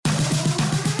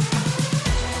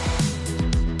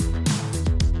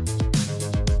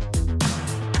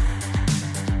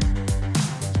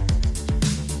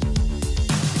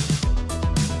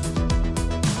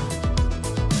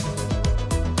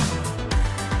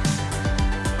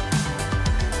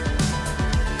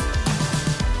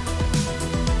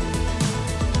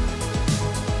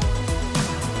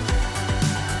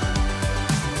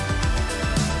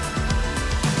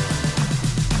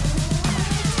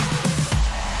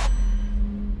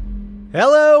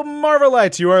Hello,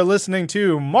 Marvelites! You are listening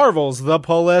to Marvel's The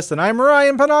Pull List, and I'm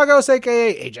Ryan Panagos,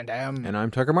 a.k.a. Agent M. And I'm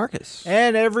Tucker Marcus.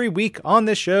 And every week on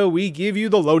this show, we give you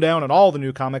the lowdown on all the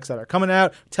new comics that are coming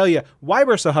out, tell you why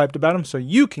we're so hyped about them, so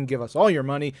you can give us all your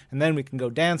money, and then we can go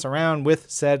dance around with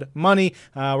said money.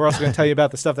 We're also going to tell you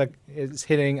about the stuff that is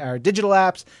hitting our digital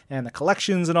apps, and the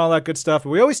collections and all that good stuff.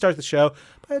 But we always start the show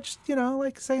by just,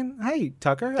 like saying, hey,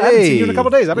 Tucker, I haven't seen you in a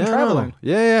couple days. I've been traveling.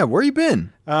 Yeah. Where you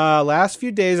been? Last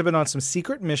few days I've been on some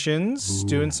secret missions,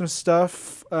 doing some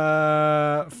stuff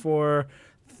for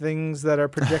things that are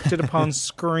projected upon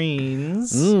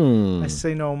screens. I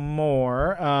say no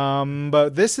more.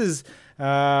 But this is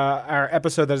our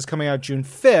episode that is coming out June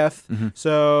 5th. Mm-hmm.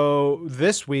 So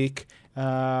this week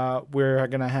we're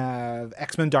going to have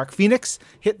X-Men Dark Phoenix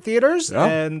hit theaters. Oh.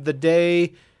 And the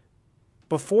day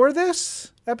before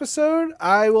this episode,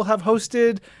 I will have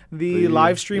hosted the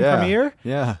live stream premiere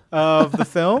of the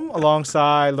film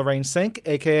alongside Lorraine Sink,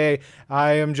 a.k.a.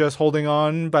 I am just holding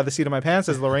on by the seat of my pants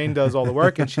as Lorraine does all the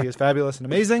work, and she is fabulous and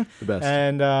amazing. The best.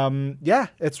 And,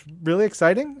 it's really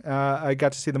exciting. I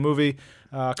got to see the movie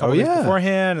a couple weeks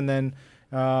beforehand, and then,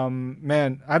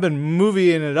 I've been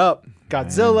movieing it up.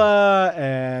 Godzilla,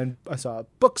 and I saw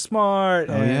Booksmart,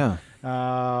 and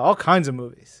all kinds of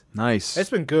movies. Nice. It's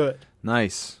been good.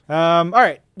 Nice. All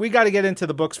right, we got to get into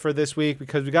the books for this week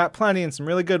because we got plenty and some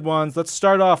really good ones. Let's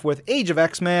start off with Age of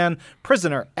X-Man,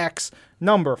 Prisoner X,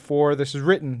 number 4. This is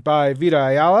written by Vita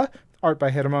Ayala, art by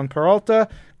Herman Peralta,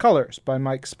 colors by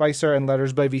Mike Spicer, and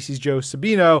letters by VC's Joe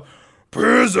Sabino.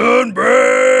 Prison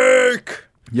Break!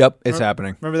 Yep, it's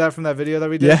happening. Remember that from that video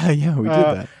that we did? Yeah, we did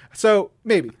that. So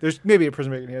there's maybe a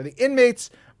prison break in here. The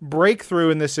inmates break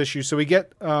through in this issue, so we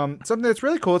get something that's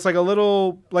really cool. It's like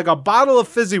a bottle of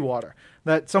fizzy water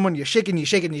that someone you shake and you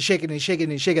shake and you shake and you shake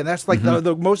and you shake, and that's like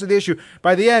the most of the issue.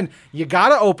 By the end, you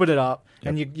gotta open it up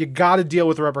and you gotta deal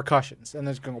with the repercussions. And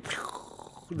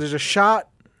there's a shot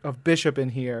of Bishop in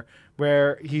here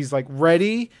where he's like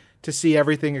ready to see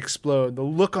everything explode. The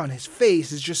look on his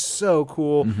face is just so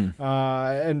cool.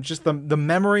 And just the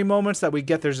memory moments that we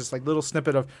get, there's this like little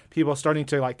snippet of people starting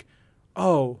to like,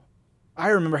 oh, I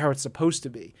remember how it's supposed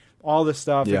to be. All this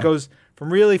stuff. It goes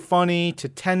from really funny to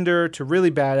tender to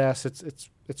really badass.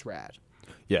 It's rad.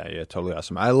 Yeah, totally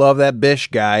awesome. I love that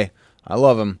Bish guy. I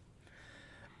love him.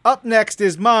 Up next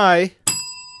is my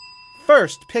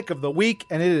first pick of the week,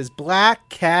 and it is Black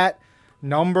Cat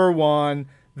number 1.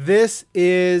 This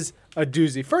is a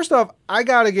doozy. First off, I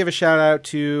got to give a shout out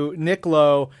to Nick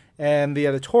Lowe and the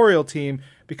editorial team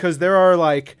because there are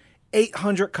like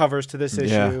 800 covers to this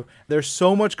issue. Yeah. There's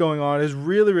so much going on. It's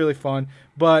really, really fun,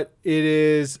 but it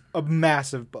is a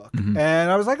massive book. And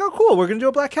I was like, oh, cool. We're going to do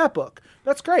a Black Cat book.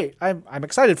 That's great. I'm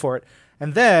excited for it.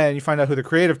 And then you find out who the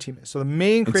creative team is. So the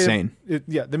main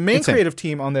creative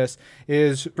team on this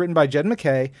is written by Jed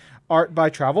McKay, art by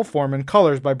Travel Foreman,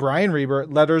 colors by Brian Reber,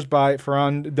 letters by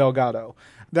Ferran Delgado.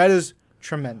 That is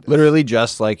tremendous. Literally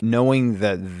just like knowing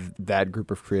that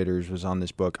group of creators was on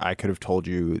this book, I could have told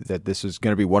you that this is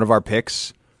going to be one of our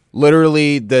picks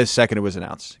literally the second it was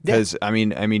announced. Because, I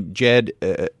mean, Jed,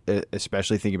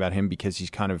 especially thinking about him because he's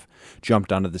kind of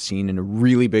jumped onto the scene in a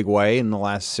really big way in the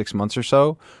last 6 months or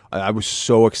so. I was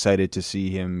so excited to see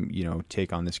him,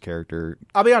 take on this character.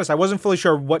 I'll be honest, I wasn't fully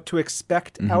sure what to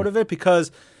expect out of it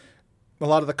because a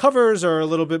lot of the covers are a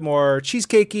little bit more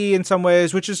cheesecakey in some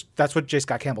ways, that's what J.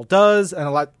 Scott Campbell does,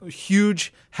 and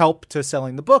huge help to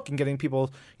selling the book and getting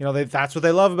people, that's what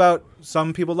they love about,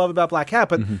 some people love about Black Cat,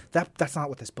 but that's not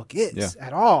what this book is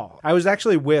at all. I was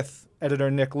actually with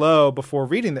editor Nick Lowe before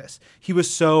reading this. He was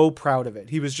so proud of it.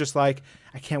 He was just like,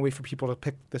 I can't wait for people to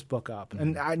pick this book up.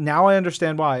 And now I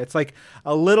understand why. It's like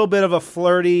a little bit of a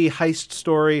flirty heist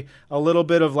story, a little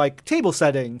bit of like table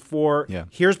setting for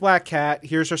here's Black Cat,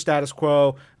 here's her status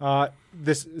quo.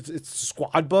 It's a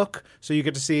squad book, so you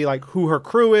get to see like who her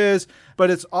crew is,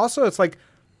 but it's like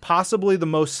possibly the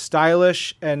most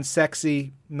stylish and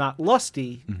sexy, not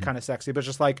lusty kind of sexy, but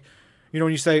just like,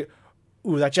 when you say,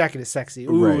 ooh, that jacket is sexy.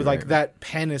 Ooh, that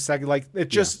pen is sexy. Like,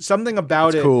 it's just something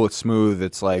about it's cool. It's smooth.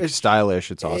 It's like stylish.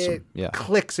 It's awesome. It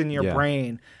clicks in your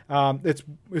brain. It's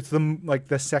the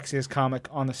sexiest comic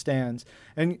on the stands.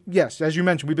 And yes, as you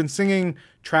mentioned, we've been singing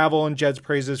Travel and Jed's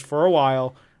praises for a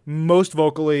while, most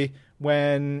vocally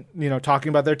when, talking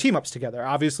about their team ups together.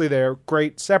 Obviously, they're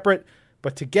great separate,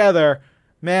 but together,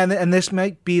 man, and this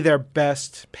might be their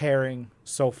best pairing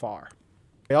so far.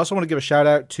 I also want to give a shout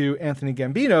out to Anthony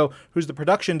Gambino, who's the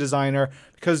production designer,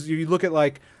 because you look at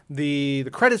like the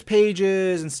credits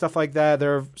pages and stuff like that,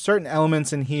 there are certain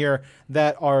elements in here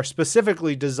that are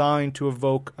specifically designed to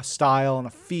evoke a style and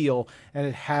a feel, and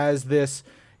it has this,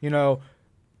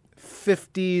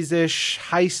 50s-ish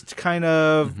heist kind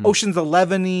of Ocean's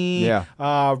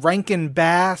 11-y, Rankin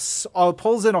Bass,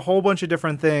 pulls in a whole bunch of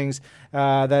different things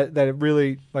that it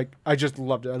really, like, I just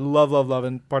loved it. I love,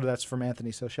 and part of that's from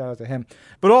Anthony, so shout out to him.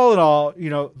 But all in all, you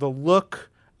know, the look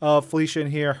of Felicia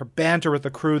in here, her banter with the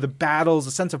crew, the battles,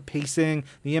 the sense of pacing,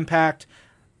 the impact.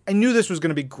 I knew this was going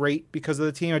to be great because of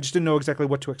the team. I just didn't know exactly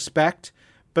what to expect.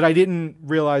 But I didn't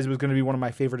realize it was going to be one of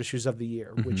my favorite issues of the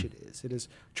year, which it is. It is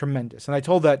tremendous. And I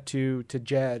told that to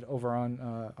Jed over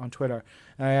on Twitter.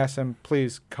 And I asked him,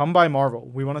 please, come by Marvel.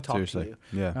 We want to talk to you.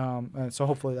 Yeah. And so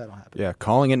hopefully that'll happen. Yeah,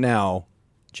 calling it now.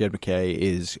 Jed MacKay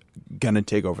is going to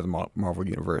take over the Marvel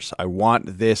Universe. I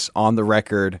want this on the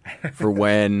record for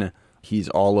when he's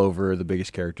all over the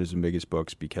biggest characters and biggest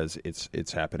books because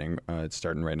it's happening. It's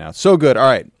starting right now. So good. All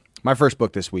right. My first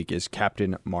book this week is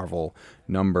Captain Marvel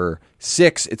number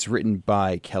 6. It's written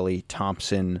by Kelly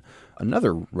Thompson,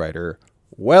 another writer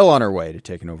well on her way to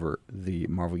taking over the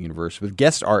Marvel Universe, with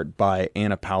guest art by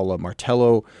Anna Paula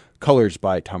Martello, colors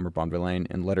by Tom Bonvillain,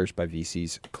 and letters by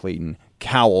VC's Clayton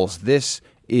Cowles. This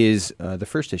is the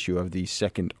first issue of the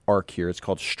second arc here. It's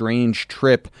called Strange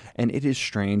Trip, and it is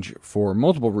strange for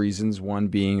multiple reasons. One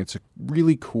being it's a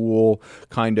really cool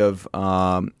kind of,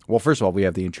 well, first of all, we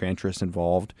have the Enchantress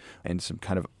involved and some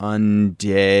kind of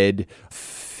undead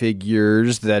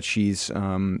figures that she's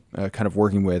kind of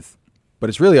working with. But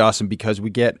it's really awesome because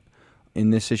in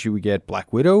this issue, we get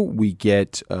Black Widow, we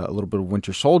get a little bit of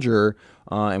Winter Soldier,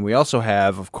 and we also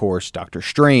have, of course, Doctor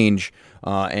Strange,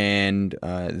 and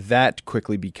that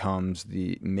quickly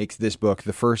makes this book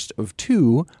the first of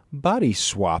 2 body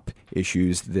swap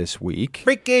issues this week.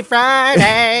 Freaky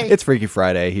Friday! It's Freaky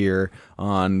Friday here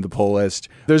on the pull list.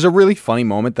 There's a really funny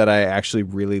moment that I actually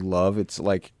really love. It's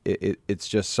like it's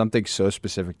just something so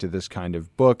specific to this kind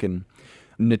of book, and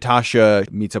Natasha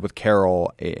meets up with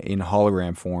Carol in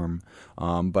hologram form,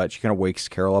 but she kind of wakes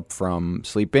Carol up from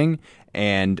sleeping,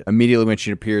 and immediately when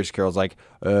she appears, Carol's like,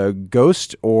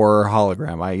 ghost or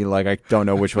hologram? I don't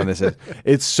know which one this is.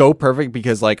 It's so perfect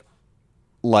because like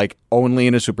only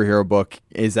in a superhero book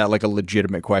is that like a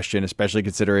legitimate question, especially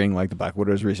considering like the Black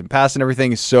Widow's recent past and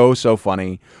everything. Is so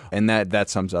funny, and that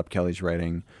sums up Kelly's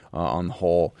writing on the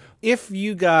whole. If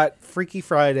you got Freaky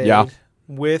Friday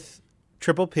with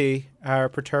Triple P, our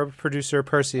perturbed producer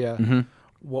Persia,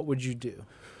 what would you do?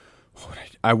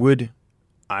 I would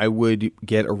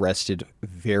get arrested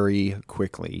very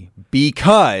quickly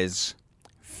because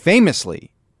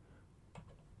famously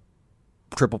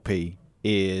Triple P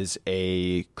is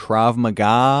a Krav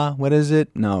Maga. What is it?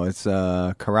 No, it's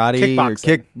karate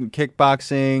kickboxing.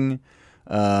 Or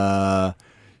kickboxing.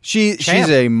 She's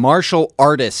a martial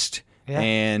artist. Yeah.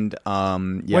 And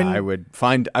I would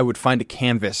find a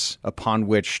canvas upon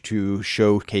which to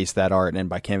showcase that art, and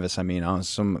by canvas I mean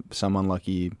some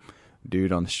unlucky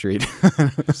dude on the street.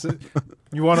 So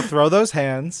you want to throw those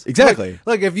hands exactly.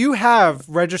 Like if you have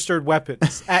registered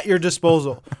weapons at your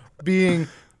disposal, being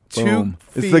Boom.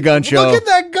 2 feet. It's the gun show. Look at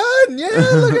that gun! Yeah,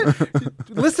 look at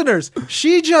listeners.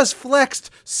 She just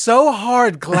flexed so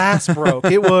hard, glass broke.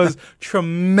 It was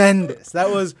tremendous. That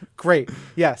was great.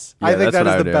 Yes, I think that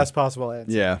is the best possible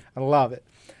answer. Yeah, I love it.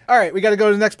 All right, we got to go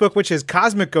to the next book, which is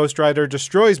Cosmic Ghost Rider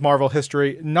Destroys Marvel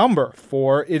History number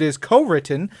 4. It is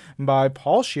co-written by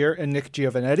Paul Scheer and Nick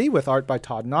Giovanetti, with art by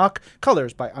Todd Knock,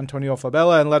 colors by Antonio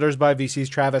Fabella, and letters by VC's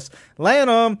Travis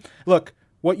Lanham. Look,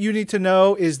 what you need to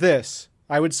know is this.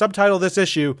 I would subtitle this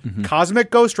issue,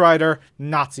 Cosmic Ghost Rider,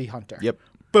 Nazi Hunter. Yep.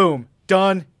 Boom.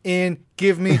 Done. In.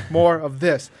 Give me more of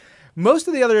this. Most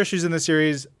of the other issues in the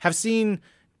series have seen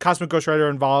Cosmic Ghost Rider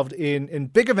involved in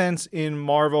big events in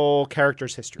Marvel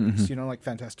characters' histories. You know, like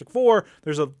Fantastic Four.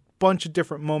 There's a bunch of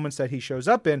different moments that he shows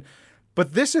up in.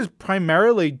 But this is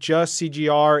primarily just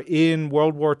CGR in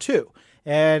World War II.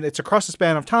 And it's across the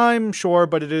span of time, sure,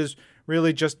 but it is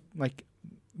really just like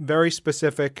very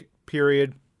specific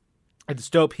period. It's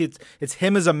dope. It's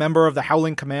him as a member of the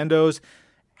Howling Commandos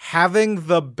having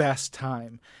the best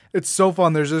time. It's so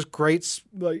fun. There's this great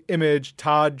image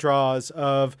Todd draws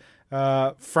of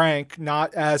Frank,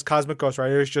 not as Cosmic Ghost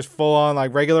Rider. It's just full on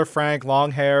like regular Frank,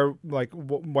 long hair, like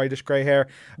whitish gray hair,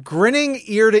 grinning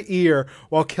ear to ear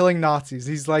while killing Nazis.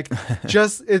 He's like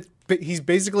he's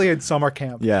basically in summer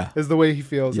camp. Yeah, is the way he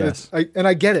feels. Yes. And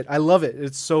I get it. I love it.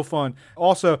 It's so fun.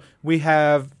 Also, we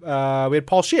had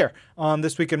Paul Scheer on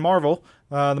This Week in Marvel,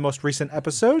 the most recent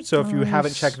episode. So if you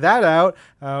haven't checked that out,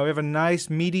 we have a nice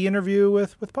meaty interview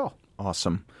with Paul.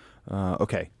 Awesome.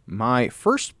 Okay, my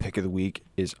first pick of the week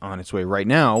is on its way right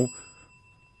now.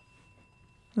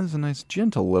 This is a nice,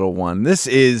 gentle little one. This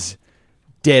is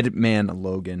Dead Man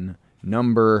Logan,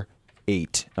 number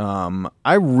 8.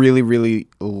 I really, really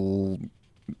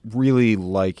really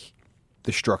like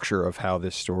the structure of how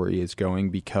this story is going,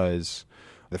 because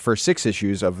the first 6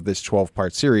 issues of this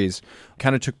 12-part series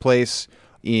kind of took place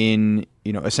in,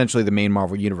 essentially the main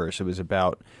Marvel universe. It was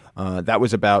about that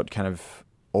was about kind of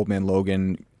Old Man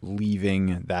Logan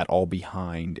leaving that all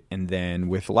behind. And then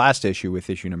with the last issue, with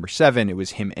issue number 7, it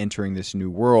was him entering this new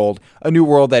world, a new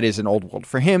world that is an old world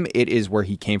for him. It is where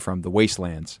he came from, the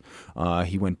Wastelands.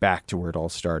 He went back to where it all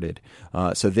started.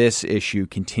 So this issue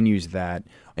continues that,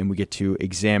 and we get to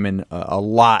examine a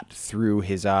lot through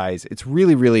his eyes. It's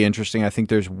really, really interesting. I think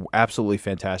there's absolutely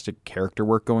fantastic character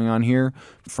work going on here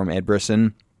from Ed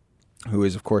Brisson, who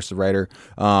is, of course, the writer,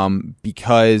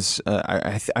 because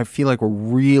I feel like we're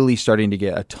really starting to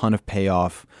get a ton of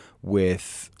payoff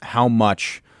with how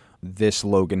much this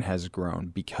Logan has grown.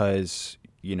 Because,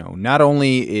 not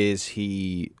only is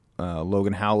he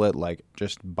Logan Howlett, like,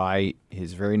 just by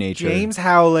his very nature. James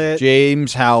Howlett.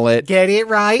 Get it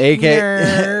right,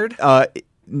 nerd.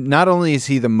 Not only is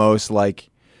he the most, like,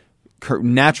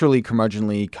 naturally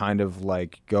curmudgeonly kind of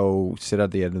like go sit at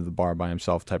the end of the bar by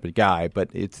himself type of guy, but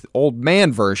it's the old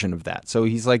man version of that. So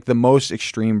he's like the most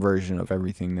extreme version of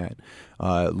everything that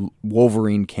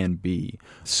Wolverine can be.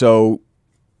 So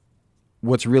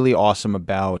what's really awesome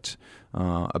about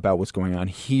what's going on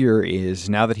here is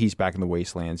now that he's back in the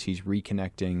Wastelands, he's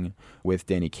reconnecting with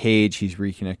Danny Cage, he's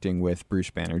reconnecting with Bruce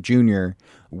Banner Jr.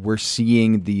 We're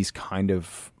seeing these kind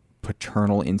of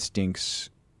paternal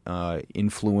instincts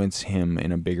influence him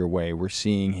in a bigger way. We're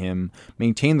seeing him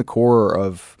maintain the core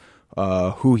of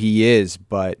who he is,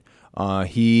 but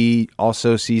he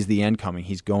also sees the end coming.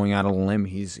 He's going out on a limb.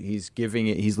 He's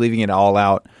leaving it all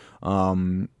out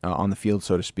on the field,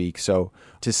 so to speak. So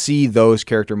to see those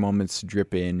character moments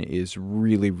drip in is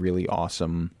really, really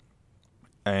awesome.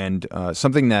 And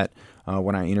something that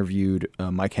when I interviewed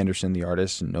Mike Henderson, the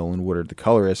artist, and Nolan Woodard, the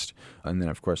colorist, and then,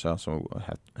 of course, I also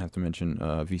have to mention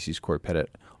VC's Corey Pettit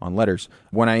on letters.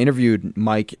 When I interviewed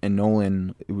Mike and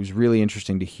Nolan, it was really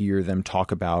interesting to hear them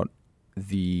talk about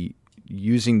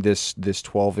using this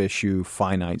 12-issue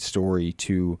finite story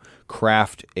to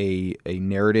craft a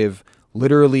narrative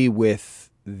literally with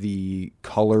the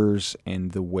colors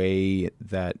and the way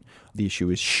that the issue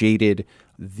is shaded,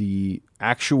 the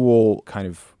actual kind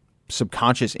of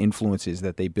subconscious influences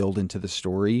that they build into the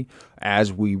story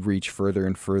as we reach further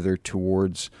and further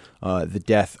towards the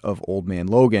death of Old Man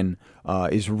Logan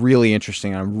is really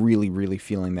interesting. I'm really, really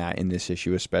feeling that in this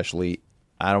issue, especially.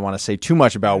 I don't want to say too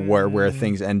much about where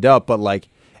things end up, but like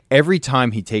every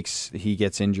time he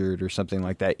gets injured or something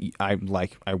like that,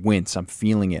 I wince. I'm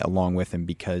feeling it along with him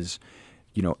because,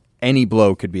 any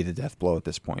blow could be the death blow at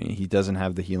this point. He doesn't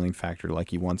have the healing factor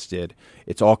like he once did.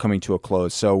 It's all coming to a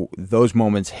close. So those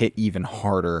moments hit even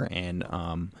harder. And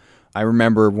I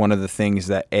remember one of the things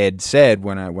that Ed said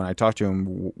when I talked to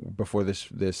him before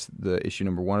the issue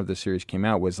number 1 of the series came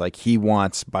out was like he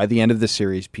wants, by the end of the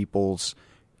series, people's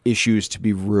issues to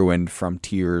be ruined from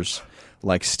tears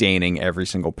like staining every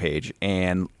single page.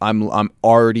 And I'm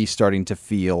already starting to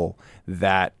feel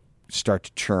that start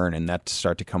to churn and that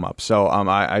start to come up. So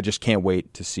I just can't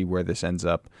wait to see where this ends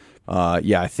up.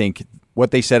 I think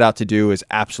what they set out to do is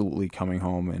absolutely coming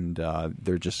home, and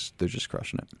they're just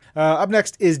crushing it. Up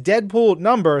next is Deadpool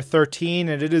number 13,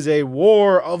 and it is a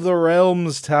War of the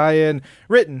Realms tie-in,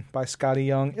 written by Scotty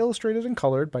Young, illustrated and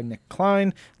colored by Nick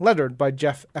Klein, lettered by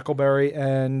Jeff Eckelberry,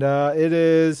 and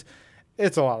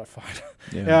it's a lot of fun.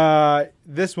 Yeah.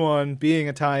 This one being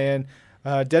a tie-in,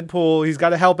 Deadpool, he's got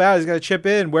to help out. He's got to chip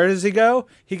in. Where does he go?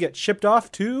 He gets shipped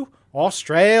off to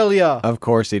Australia. Of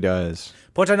course he does.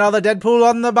 Put another Deadpool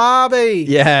on the Barbie.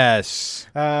 Yes.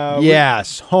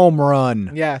 Yes. Home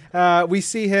run. Yeah. We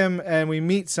see him and we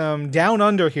meet some Down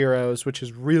Under heroes, which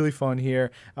is really fun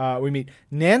here. We meet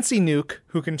Nancy Nuke,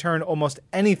 who can turn almost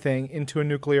anything into a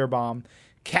nuclear bomb.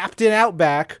 Captain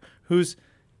Outback, who's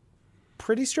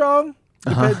pretty strong,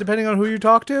 depending on who you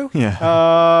talk to.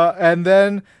 Yeah. And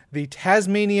then the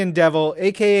Tasmanian Devil,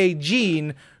 a.k.a.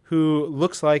 Gene, who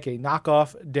looks like a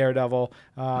knockoff Daredevil.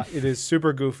 It is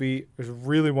super goofy. It's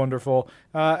really wonderful.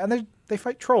 And they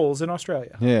fight trolls in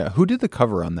Australia. Yeah. Who did the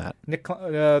cover on that? Nick,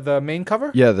 the main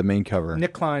cover? Yeah, the main cover.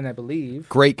 Nick Klein, I believe.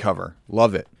 Great cover.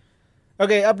 Love it.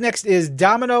 Okay, up next is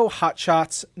Domino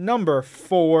Hotshots number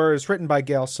 4. It's written by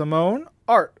Gail Simone.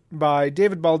 Art by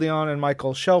David Baldion and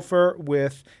Michael Shelfer,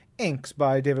 with inks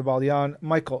by David Baldion,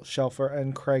 Michael Shelfer,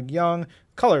 and Craig Young.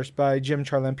 Colors by Jim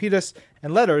Charlampitis,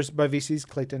 and letters by VC's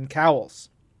Clayton Cowles.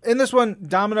 In this one,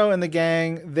 Domino and the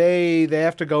gang, they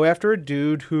have to go after a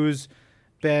dude who's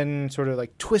been sort of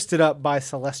like twisted up by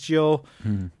Celestial.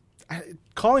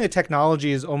 Calling it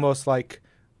technology is almost like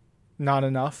not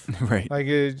enough. Right. Like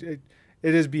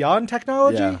it is beyond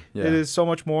technology. Yeah. It is so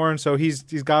much more, and so he's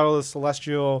got all this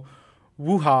celestial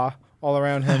woo-ha all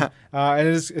around him, and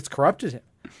it's corrupted him.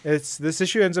 This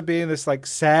issue ends up being this like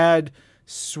sad,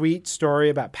 sweet story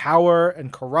about power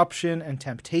and corruption and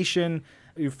temptation.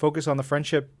 You focus on the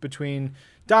friendship between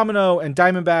Domino and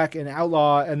Diamondback and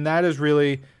Outlaw, and that is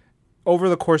really, over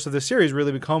the course of the series,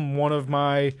 really become one of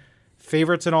my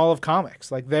favorites in all of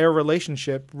comics. Like, their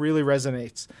relationship really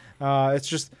resonates. It's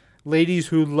just ladies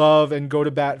who love and go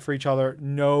to bat for each other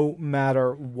no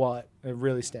matter what. It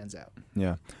really stands out.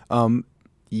 Yeah.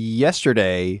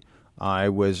 Yesterday, I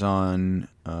was on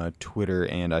Twitter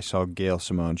and I saw Gail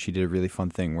Simone. She did a really fun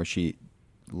thing where she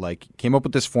came up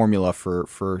with this formula for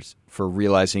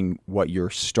realizing what your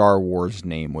Star Wars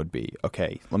name would be.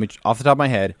 Okay, let me off the top of my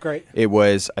head. Great. It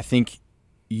was, I think,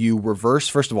 you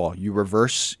reverse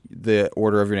the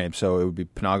order of your name, so it would be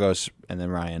Panagos and then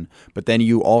Ryan. But then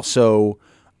you also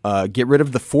get rid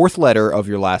of the fourth letter of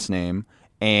your last name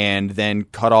and then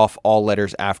cut off all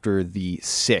letters after the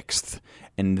sixth,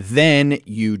 and then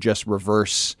you just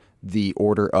reverse the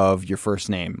order of your first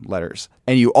name letters.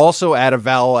 And you also add a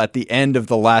vowel at the end of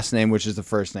the last name, which is the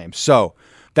first name. So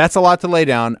that's a lot to lay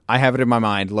down. I have it in my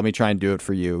mind. Let me try and do it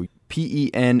for you.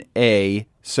 Pena,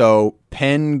 so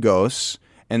Pengos,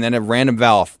 and then a random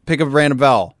vowel. Pick up a random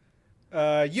vowel.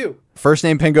 You. First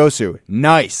name Pengosu.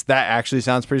 Nice. That actually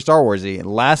sounds pretty Star Warsy.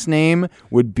 Last name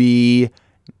would be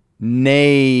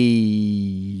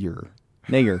Nayer.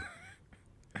 Nayr.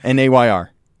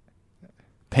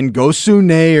 Pengosu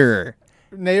Nayer.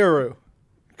 Nayeru.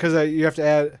 Because you have to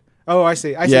add... Oh, I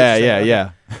see.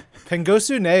 Yeah.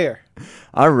 Pengosu Nayer.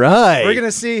 All right. We're going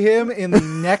to see him in the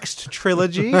next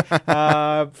trilogy.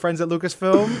 Friends at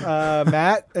Lucasfilm,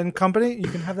 Matt and company. You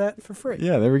can have that for free.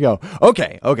 Yeah, there we go.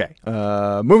 Okay.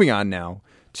 Moving on now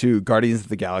to Guardians of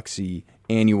the Galaxy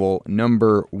Annual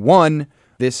number 1.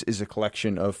 This is a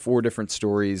collection of 4 different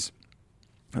stories.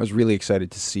 I was really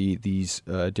excited to see these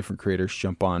different creators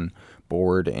jump on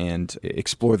board and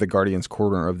explore the Guardians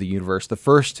corner of the universe. The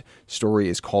first story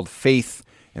is called Faith,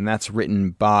 and that's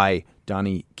written by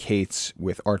Donny Cates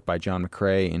with art by John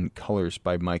McCrae and colors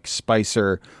by Mike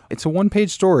Spicer. It's a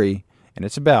one-page story, and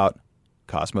it's about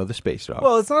Cosmo the Space Dog.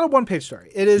 Well, it's not a one-page story.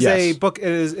 It is a book. It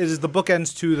is the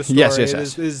bookends to the story. Yes.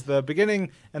 It is the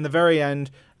beginning and the very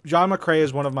end. John McCrae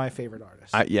is one of my favorite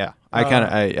artists.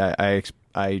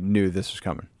 I knew this was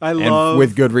coming. And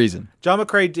with good reason. John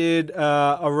McCrae did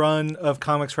a run of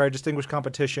comics for our distinguished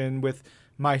competition with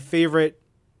my favorite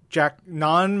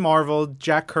non-Marvel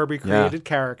Jack Kirby created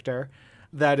character.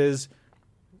 That is,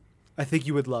 I think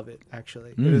you would love it,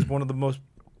 actually. It is one of the most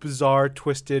bizarre,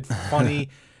 twisted, funny.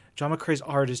 John McCrae's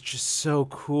art is just so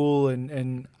cool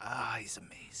and he's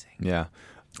amazing. Yeah.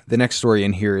 The next story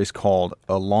in here is called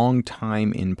A Long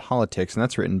Time in Politics, and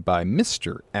that's written by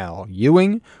Mr. Al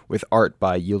Ewing with art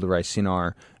by Yildiray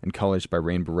Sinar and colors by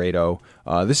Rain Barreto.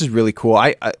 This is really cool.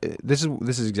 This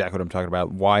is exactly what I'm talking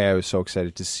about, why I was so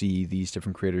excited to see these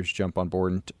different creators jump on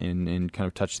board and kind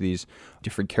of touch these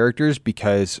different characters,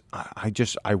 because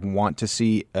I want to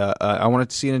see I wanted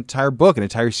to see an entire book, an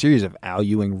entire series of Al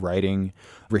Ewing writing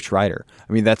Rich Rider.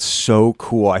 I mean, that's so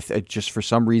cool. Just for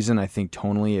some reason, I think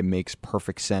tonally it makes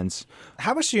perfect sense.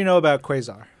 How much do you know about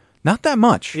Quasar? Not that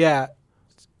much. Yeah.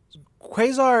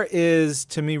 Quasar is,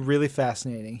 to me, really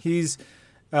fascinating. He's,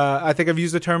 I think I've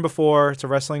used the term before, it's a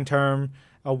wrestling term,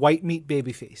 a white meat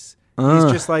babyface.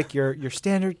 He's just like your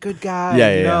standard good guy.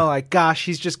 Like, gosh,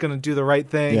 he's just going to do the right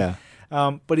thing. Yeah.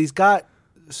 But he's got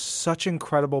such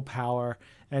incredible power,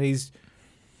 and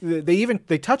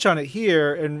they touch on it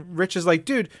here, and Rich is like,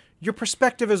 dude, your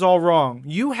perspective is all wrong.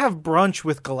 You have brunch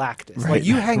with Galactus. Right. Like,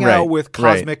 you hang out with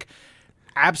cosmic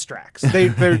abstracts.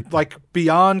 They're like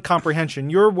beyond comprehension.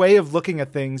 Your way of looking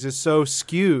at things is so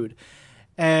skewed.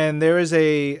 And there is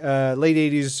a late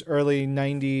 80s, early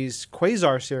 90s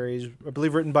Quasar series, I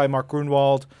believe written by Mark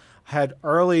Grunwald, had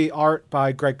early art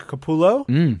by Greg Capullo.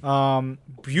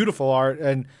 Beautiful art.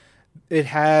 And it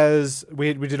has,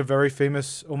 we did a very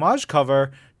famous homage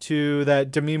cover to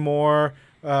that Demi Moore,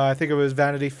 I think it was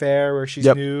Vanity Fair, where she's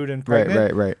nude and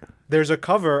pregnant. Right. There's a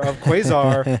cover of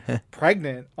Quasar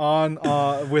pregnant on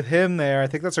with him there. I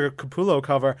think that's a Capullo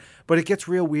cover, but it gets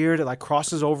real weird. It like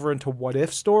crosses over into what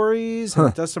if stories and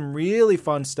it does some really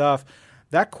fun stuff.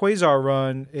 That Quasar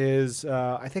run is,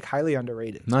 I think, highly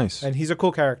underrated. Nice. And he's a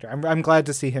cool character. I'm glad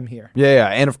to see him here. Yeah.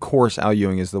 And of course, Al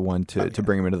Ewing is the one to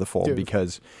bring him into the fold,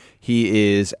 because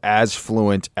he is as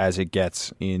fluent as it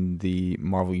gets in the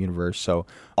Marvel Universe. So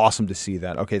awesome to see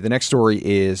that. Okay, the next story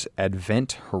is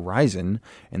Advent Horizon,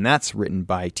 and that's written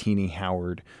by Teenie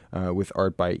Howard with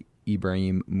art by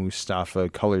Ibrahim Mustafa,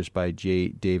 colors by J.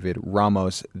 David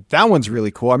Ramos. That one's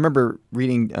really cool. I remember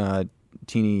reading,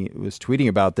 Teeny was tweeting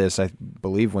about this, I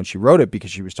believe, when she wrote it,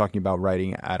 because she was talking about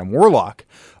writing Adam Warlock.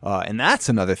 And that's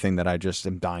another thing that I just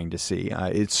am dying to see.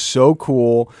 It's so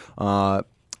cool. I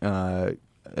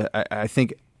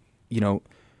think,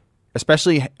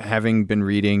 especially having been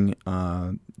reading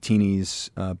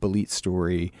Teeny's Belit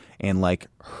story, and like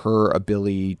her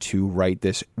ability to write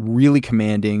this really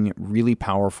commanding, really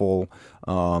powerful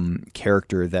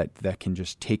character that can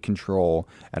just take control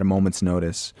at a moment's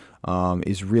notice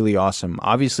is really awesome.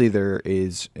 Obviously, there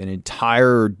is an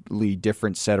entirely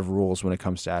different set of rules when it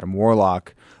comes to Adam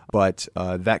Warlock, but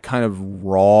that kind of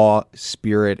raw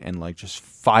spirit and like just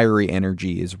fiery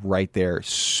energy is right there.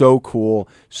 So cool,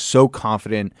 so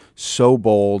confident, so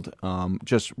bold.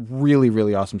 Just really,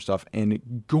 really awesome stuff,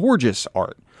 and gorgeous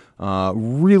art.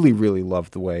 Really, really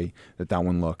love the way that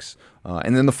one looks.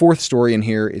 And then the fourth story in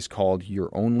here is called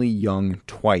You're Only Young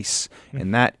Twice,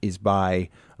 and that is by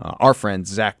our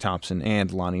friends Zach Thompson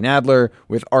and Lonnie Nadler,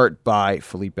 with art by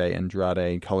Felipe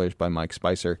Andrade, colors by Mike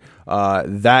Spicer.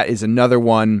 That is another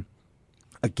one.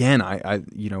 Again, I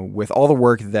with all the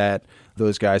work that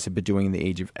those guys have been doing in the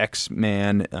Age of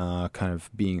X-Man, kind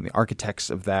of being the architects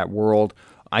of that world,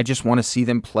 I just want to see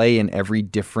them play in every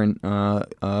different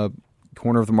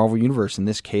corner of the Marvel Universe. In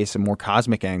this case, a more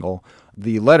cosmic angle.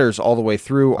 The letters all the way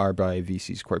through are by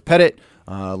VC's Court Pettit.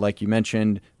 Like you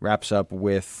mentioned, wraps up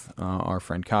with our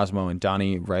friend Cosmo and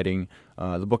Donnie writing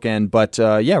the bookend. But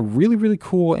really, really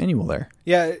cool annual there.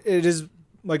 Yeah, it is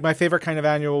like my favorite kind of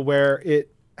annual, where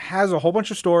it has a whole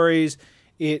bunch of stories.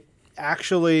 It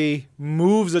actually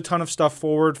moves a ton of stuff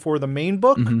forward for the main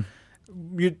book. Mm-hmm.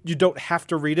 You don't have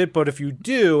to read it, but if you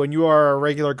do, and you are a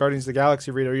regular Guardians of the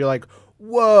Galaxy reader, you're like,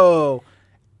 whoa.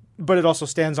 But it also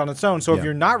stands on its own. So if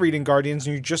you're not reading Guardians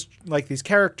and you just like these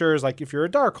characters, like if you're a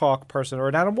Darkhawk person or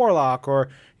an Adam Warlock or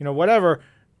whatever,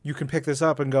 you can pick this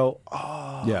up and go,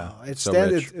 oh, yeah, it's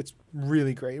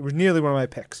really great. It was nearly one of my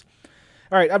picks.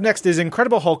 All right, up next is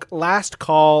Incredible Hulk Last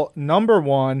Call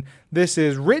 #1. This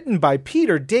is written by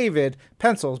Peter David,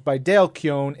 pencils by Dale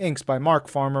Keown, inks by Mark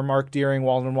Farmer, Mark Deering,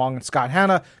 Walden Wong, and Scott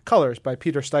Hanna, colors by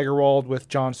Peter Steigerwald with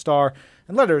John Starr,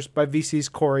 and letters by VC's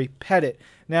Corey Pettit.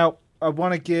 Now, I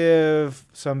want to give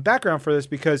some background for this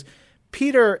because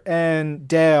Peter and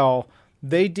Dale,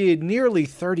 they did nearly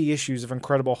 30 issues of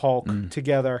Incredible Hulk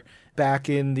together back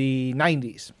in the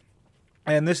 90s.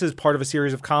 And this is part of a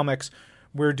series of comics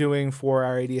we're doing for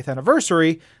our 80th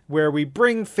anniversary, where we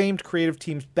bring famed creative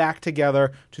teams back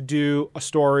together to do a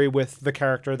story with the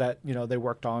character that they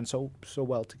worked on so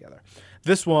well together.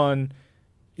 This one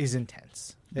is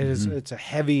intense. It's a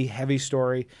heavy, heavy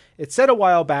story. It's set a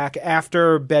while back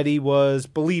after Betty was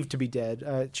believed to be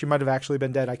dead. She might have actually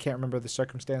been dead. I can't remember the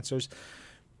circumstances.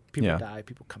 People die.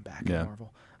 People come back in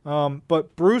Marvel.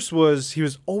 But Bruce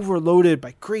was overloaded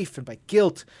by grief and by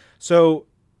guilt. So,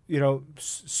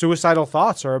 suicidal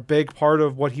thoughts are a big part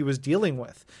of what he was dealing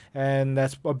with. And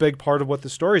that's a big part of what the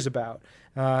story's about.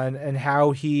 And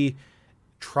how he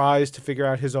tries to figure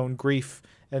out his own grief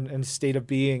and state of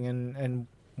being and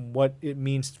what it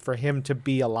means for him to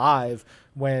be alive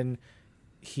when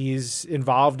he's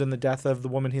involved in the death of the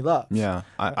woman he loves. Yeah.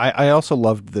 I also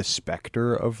loved the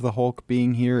specter of the Hulk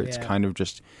being here. It's kind of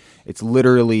just, it's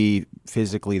literally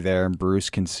physically there, and Bruce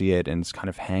can see it, and it's kind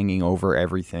of hanging over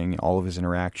everything, all of his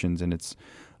interactions, and it's,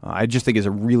 I just think it's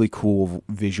a really cool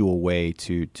visual way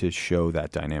to show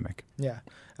that dynamic. Yeah.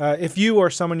 If you or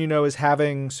someone you know is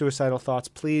having suicidal thoughts,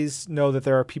 please know that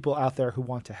there are people out there who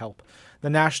want to help. The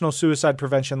National Suicide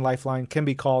Prevention Lifeline can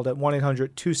be called at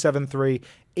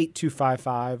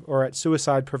 1-800-273-8255 or at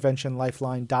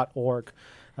suicidepreventionlifeline.org.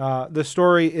 The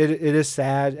story, it is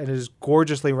sad and it is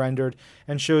gorgeously rendered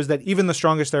and shows that even the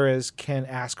strongest there is can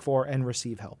ask for and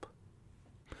receive help.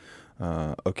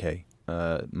 Okay.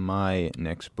 My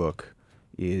next book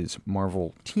is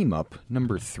Marvel Team Up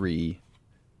 #3.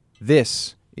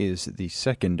 This is the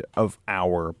second of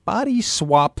our body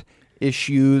swap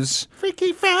issues.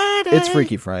 Freaky Friday! It's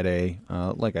Freaky Friday.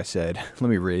 Like I said, let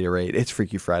me reiterate, it's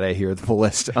Freaky Friday here at the full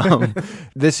list.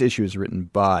 This issue is written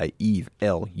by Eve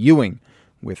L. Ewing,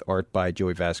 with art by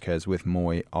Joey Vasquez, with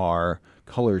Moy R.,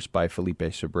 colors by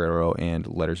Felipe Sobrero, and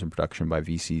letters and production by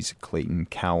VC's Clayton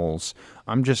Cowles.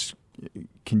 I'm just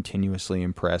continuously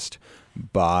impressed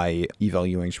by Eve L.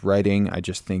 Ewing's writing. I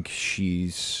just think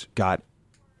she's got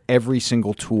every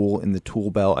single tool in the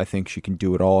tool belt. I think she can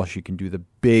do it all. She can do the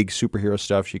big superhero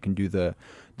stuff. She can do the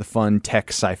fun tech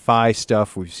sci-fi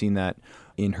stuff. We've seen that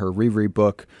in her Riri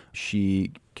book.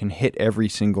 She can hit every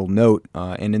single note.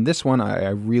 And in this one, I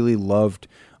really loved,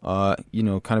 kind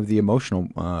of the emotional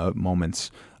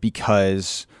moments,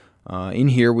 because In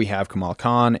here, we have Kamala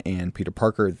Khan and Peter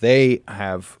Parker. They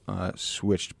have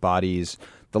switched bodies.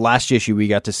 The last issue, we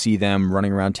got to see them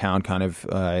running around town kind of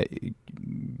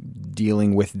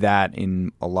dealing with that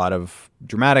in a lot of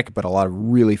dramatic but a lot of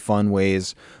really fun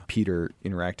ways. Peter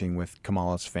interacting with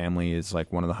Kamala's family is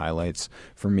like one of the highlights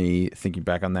for me, thinking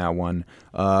back on that one.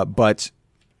 But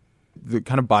the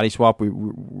kind of body swap,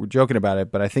 we're joking about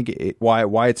it, but I think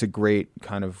why it's a great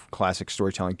kind of classic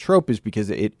storytelling trope is because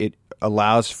it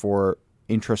allows for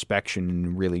introspection in a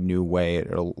really new way.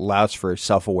 It allows for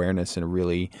self-awareness in a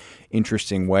really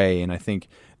interesting way, and I think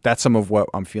that's some of what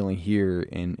I'm feeling here,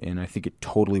 and I think it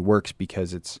totally works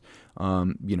because it's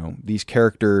these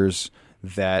characters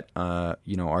that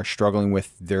are struggling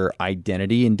with their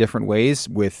identity in different ways,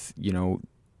 with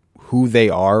who they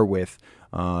are, with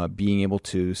being able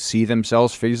to see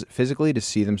themselves physically, to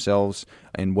see themselves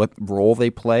and what role they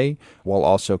play, while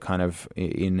also kind of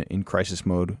in crisis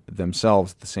mode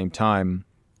themselves at the same time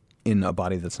in a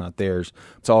body that's not theirs.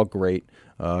 It's all great.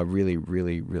 Really,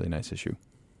 really, really nice issue.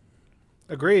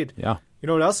 Agreed. Yeah. You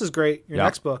know what else is great? Your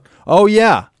next book. Oh,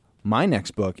 yeah. My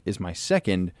next book is my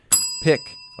second pick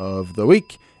of the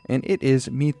week, and it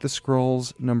is Meet the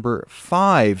Skrulls number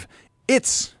 5.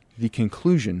 It's the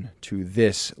conclusion to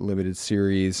this limited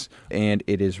series, and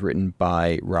it is written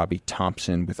by Robbie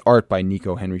Thompson with art by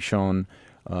Nico Henrichon,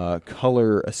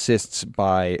 color assists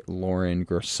by Lauren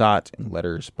Grossat, and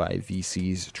letters by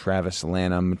VC's Travis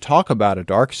Lanham. Talk about a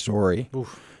dark story.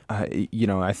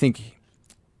 I think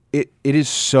it is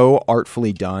so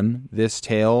artfully done, this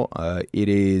tale. It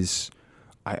is...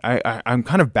 I'm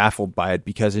kind of baffled by it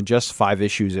because in just 5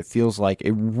 issues, it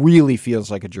really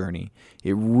feels like a journey.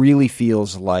 It really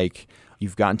feels like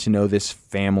you've gotten to know this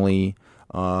family,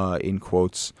 in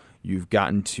quotes. You've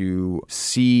gotten to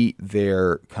see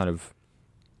their kind of,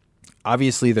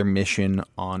 obviously their mission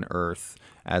on Earth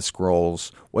as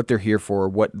Skrulls, what they're here for,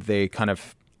 what they kind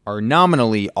of are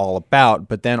nominally all about,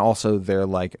 but then also their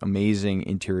like amazing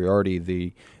interiority,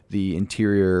 the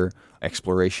interior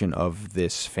exploration of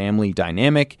this family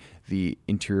dynamic, the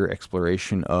interior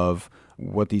exploration of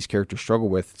what these characters struggle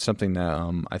with, something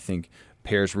that I think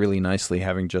pairs really nicely,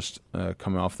 having just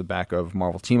coming off the back of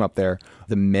Marvel Team Up there.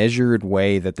 The measured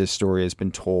way that this story has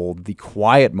been told, the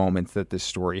quiet moments that this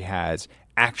story has,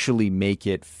 actually make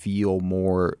it feel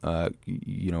more,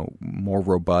 more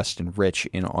robust and rich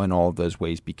in all of those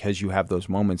ways, because you have those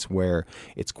moments where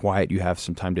it's quiet, you have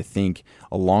some time to think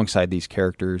alongside these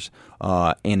characters,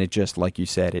 and it just, like you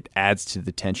said, it adds to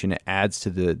the tension, it adds to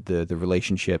the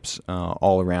relationships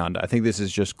all around. I think this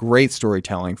is just great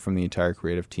storytelling from the entire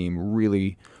creative team.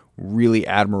 Really, really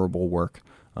admirable work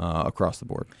across the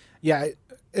board. Yeah,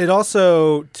 it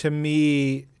also, to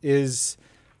me, is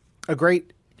a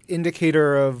great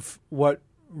indicator of what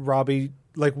Robbie,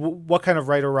 like what kind of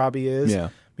writer Robbie is. Yeah.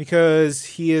 Because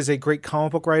he is a great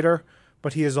comic book writer,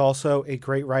 but he is also a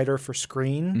great writer for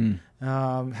screen,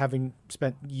 having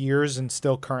spent years and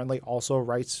still currently also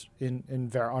writes on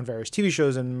various TV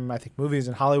shows and I think movies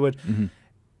in Hollywood. Mm-hmm.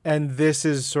 And this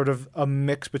is sort of a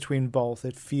mix between both.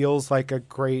 It feels like a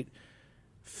great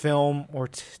film or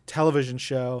television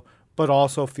show, but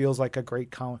also feels like a great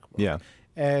comic book. Yeah.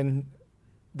 And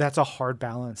that's a hard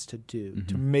balance to do,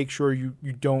 to make sure you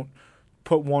don't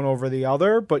put one over the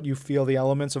other, but you feel the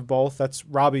elements of both. That's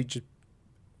Robbie,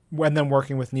 and then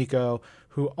working with Nico,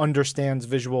 who understands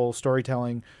visual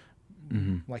storytelling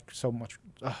like so much.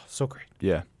 Oh, so great.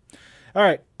 Yeah. All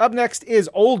right. Up next is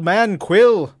Old Man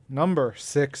Quill, number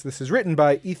 6. This is written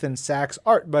by Ethan Sachs,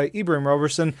 art by Ibrahim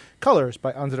Roberson, colors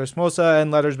by Andres Mosa,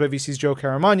 and letters by VC's Joe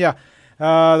Caramagna.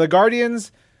 The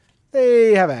Guardians,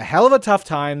 they have a hell of a tough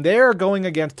time. They're going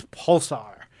against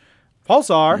Pulsar.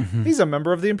 Pulsar, he's a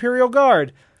member of the Imperial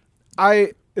Guard.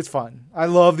 It's fun. I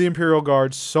love the Imperial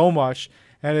Guard so much,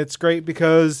 and it's great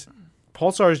because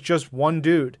Pulsar is just one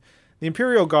dude. The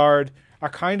Imperial Guard are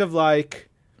kind of like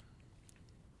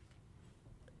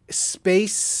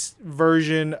space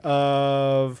version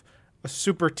of a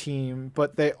super team,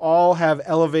 but they all have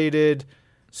elevated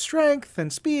strength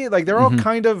and speed. Like they're all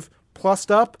kind of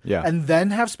plussed up, and then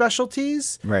have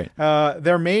specialties. Right.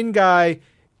 Their main guy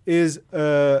is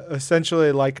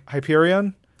essentially like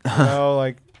Hyperion,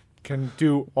 like can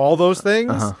do all those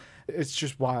things. It's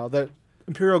just wild. That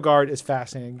Imperial Guard is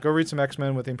fascinating. Go read some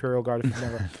X-Men with the Imperial Guard if you've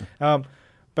never.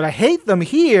 But I hate them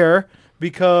here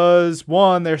because,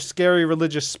 one, they're scary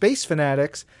religious space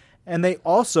fanatics, and they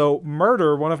also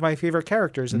murder one of my favorite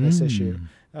characters in this issue.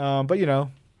 But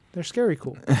they're scary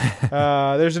cool.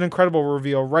 There's an incredible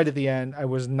reveal right at the end. I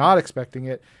was not expecting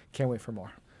it. Can't wait for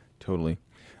more. Totally.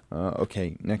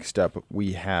 Okay, next up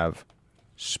we have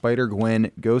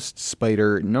Spider-Gwen Ghost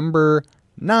Spider number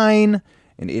 9.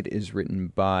 and it is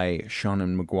written by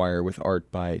Shonen Maguire with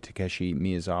art by Takeshi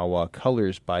Miyazawa,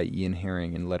 colors by Ian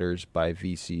Herring, and letters by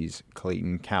VC's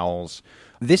Clayton Cowles.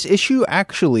 This issue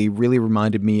actually really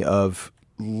reminded me of,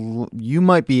 you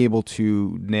might be able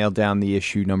to nail down the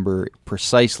issue number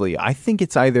precisely. I think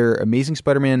it's either Amazing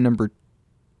Spider-Man number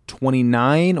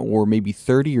 29 or maybe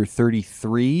 30 or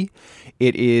 33.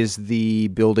 It is the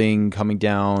building coming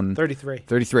down.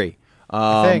 33.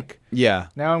 I think. Yeah.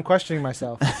 Now I'm questioning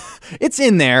myself. It's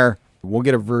in there. We'll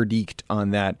get a verdict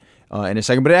on that in a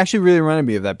second. But it actually really reminded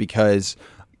me of that because,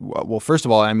 well, first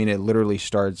of all, I mean, it literally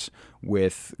starts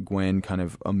with Gwen kind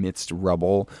of amidst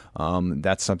rubble.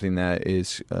 That's something that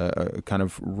is kind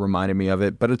of reminded me of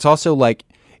it. But it's also like,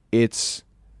 it's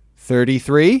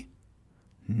 33.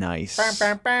 Nice.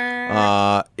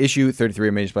 Issue 33,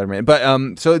 Amazing Spider-Man.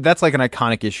 But so that's like an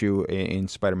iconic issue in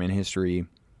Spider-Man history.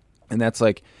 And that's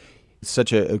like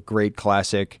such a great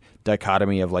classic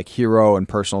dichotomy of like hero and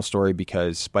personal story,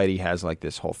 because Spidey has like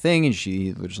this whole thing, and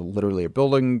there's literally a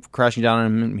building crashing down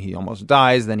on him. He almost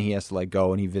dies. Then he has to like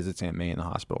go and he visits Aunt May in the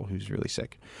hospital, who's really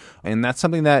sick. And that's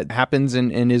something that happens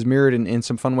and is mirrored in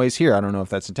some fun ways here. I don't know if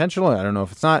that's intentional. I don't know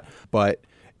if it's not, but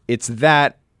it's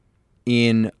that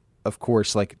in, of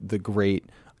course, like the great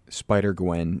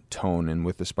Spider-Gwen tone and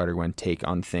with the Spider-Gwen take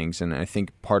on things. And I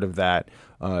think part of that,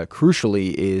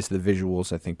 crucially, is the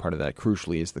visuals. I think part of that,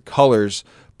 crucially, is the colors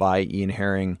by Ian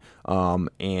Herring,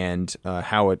 and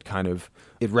how it kind of,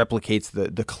 it replicates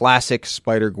the classic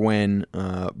Spider-Gwen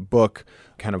book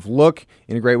kind of look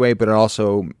in a great way, but it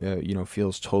also,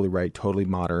 feels totally right, totally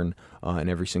modern in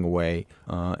every single way.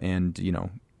 And,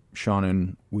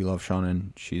 Shonen, we love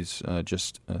Shonen. She's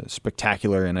just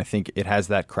spectacular, and I think it has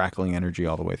that crackling energy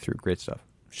all the way through. Great stuff.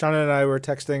 Shonen and I were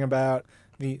texting about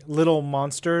the Little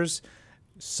Monsters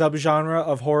subgenre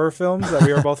of horror films that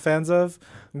we are both fans of.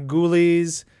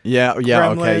 Ghoulies,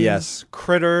 Gremlins, okay, yes.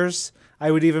 Critters.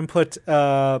 I would even put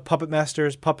Puppet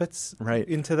Master's Puppets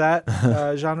into that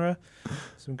genre.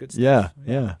 Some good stuff.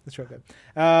 Yeah. That's real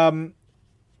good.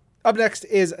 Up next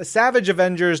is Savage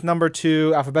Avengers number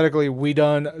 2. Alphabetically, we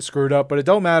done screwed up, but it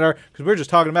don't matter because we're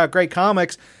just talking about great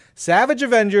comics. Savage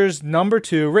Avengers number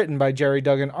 2, written by Jerry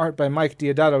Duggan, art by Mike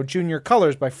Deodato Jr.,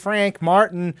 colors by Frank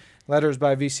Martin, letters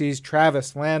by VC's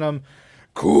Travis Lanham.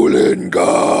 Coolin'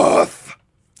 Goth.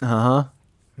 Uh-huh.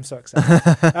 I'm so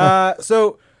excited.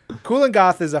 So Coolin'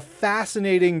 Goth is a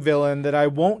fascinating villain that I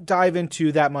won't dive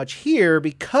into that much here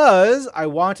because I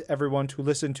want everyone to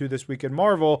listen to This Week in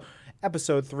Marvel,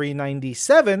 episode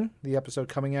 397, the episode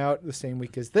coming out the same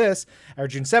week as this, our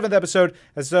June 7th episode,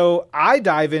 as though I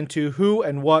dive into who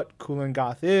and what Coolin'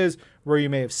 Goth is, where you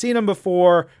may have seen him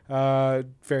before,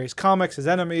 various comics, his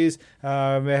enemies.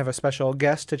 May have a special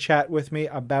guest to chat with me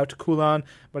about Coolon,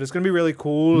 but it's going to be really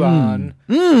Coolon.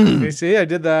 You see, I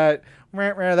did that.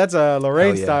 That's a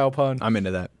Lorraine-style pun. I'm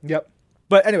into that. Yep.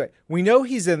 But anyway, we know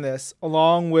he's in this,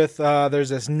 along with there's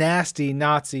this nasty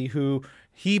Nazi who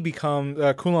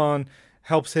Coulon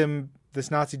helps him, this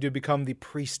Nazi dude, become the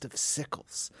Priest of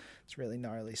Sickles. It's really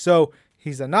gnarly. So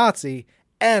he's a Nazi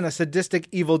and a sadistic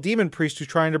evil demon priest who's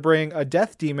trying to bring a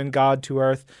death demon god to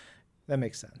Earth. That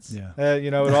makes sense. Yeah.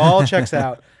 It all checks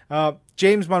out.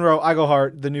 James Monroe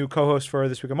Iglehart, the new co-host for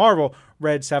This Week in Marvel,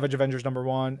 read Savage Avengers number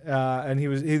 1, and he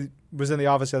was in the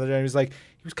office the other day, and he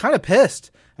was kind of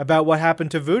pissed about what happened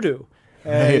to Voodoo.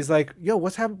 And he's like, yo,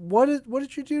 what's happened? What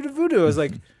did you do to Voodoo? I was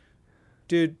like,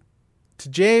 dude, to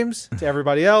James, to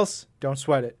everybody else, don't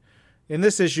sweat it. In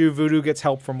this issue, Voodoo gets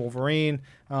help from Wolverine.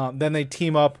 Then they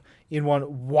team up in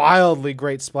one wildly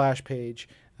great splash page.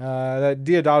 That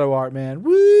Deodato art, man.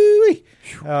 Woo-wee!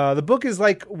 The book is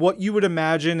like what you would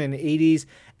imagine an 80s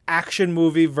action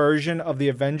movie version of the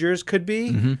Avengers could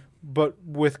be, but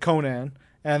with Conan.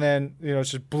 And then,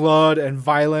 it's just blood and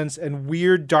violence and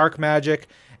weird dark magic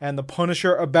and the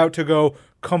Punisher about to go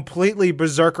completely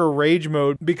berserker rage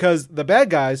mode because the bad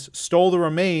guys stole the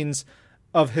remains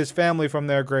of his family from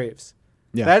their graves.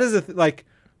 Yeah. That is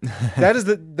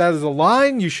that is a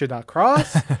line you should not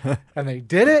cross. And they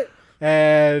did it,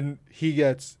 and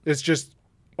it's just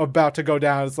about to go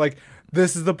down. It's like,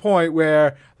 this is the point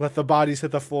where Let the Bodies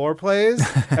Hit the Floor plays,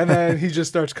 and then he just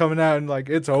starts coming out and like,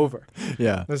 it's over.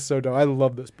 Yeah. That's so dope. I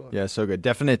love this book. Yeah, so good.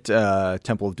 Definite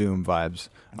Temple of Doom vibes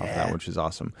off that, which is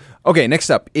awesome. Okay, next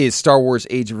up is Star Wars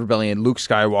Age of Rebellion, Luke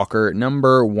Skywalker,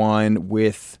 number 1,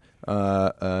 with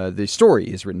the story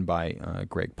is written by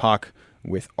Greg Pak,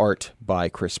 with art by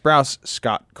Chris Sprouse,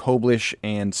 Scott Koblish,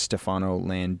 and Stefano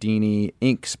Landini.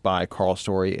 Inks by Carl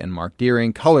Story and Mark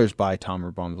Deering. Colors by Tom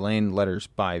Urbon-Lane. Letters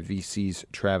by VC's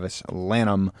Travis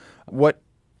Lanham. What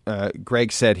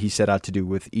Greg said he set out to do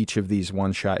with each of these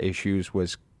one-shot issues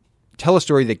was tell a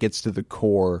story that gets to the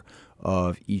core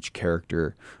of each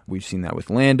character. We've seen that with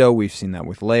Lando. We've seen that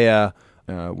with Leia.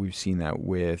 We've seen that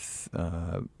with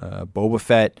Boba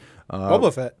Fett.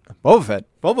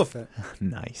 Boba Fett.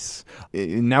 Nice.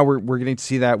 Now we're getting to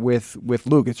see that with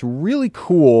Luke. It's really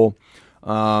cool.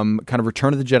 Kind of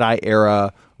Return of the Jedi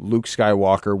era. Luke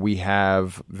Skywalker. We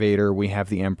have Vader. We have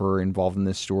the Emperor involved in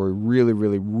this story. Really,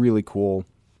 really, really cool.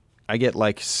 I get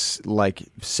like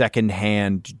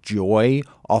secondhand joy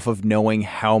off of knowing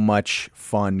how much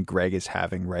fun Greg is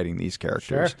having writing these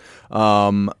characters.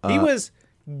 Sure. He was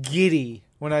giddy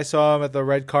when I saw him at the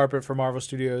red carpet for Marvel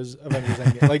Studios Avengers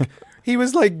Endgame. Like he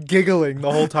was like giggling the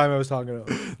whole time I was talking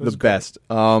to him. The best.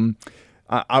 What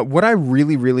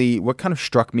kind of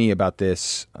struck me about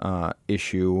this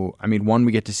issue, I mean, one,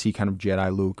 we get to see kind of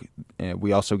Jedi Luke, and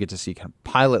we also get to see kind of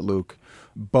pilot Luke.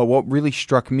 But what really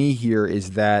struck me here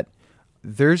is that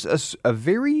there's a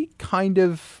very kind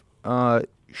of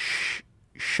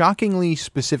shockingly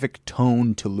specific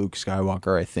tone to Luke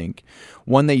Skywalker, I think.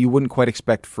 One that you wouldn't quite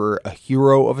expect for a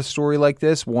hero of a story like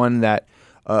this. One that,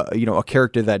 a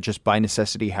character that just by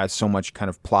necessity has so much kind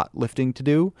of plot lifting to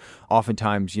do.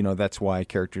 Oftentimes, that's why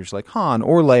characters like Han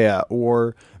or Leia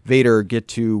or Vader get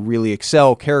to really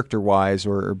excel character-wise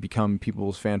or become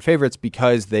people's fan favorites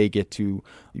because they get to,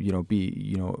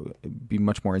 be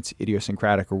much more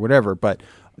idiosyncratic or whatever. But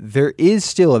there is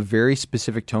still a very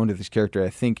specific tone to this character, I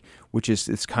think, which is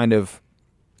it's kind of,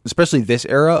 especially this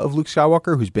era of Luke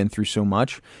Skywalker, who's been through so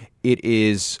much. It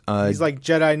is he's like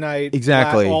Jedi Knight,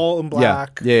 exactly, all in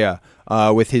black. Yeah.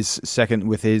 With his first, but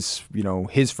with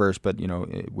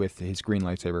his green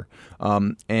lightsaber.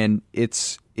 And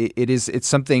it's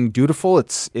something dutiful.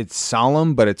 It's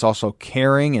solemn, but it's also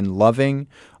caring and loving.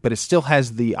 But it still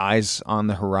has the eyes on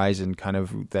the horizon, kind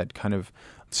of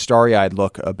starry-eyed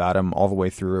look about him all the way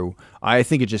through. I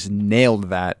think it just nailed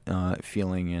that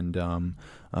feeling, and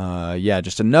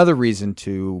just another reason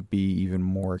to be even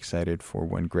more excited for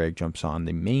when Greg jumps on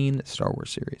the main Star Wars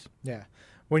series. Yeah.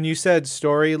 When you said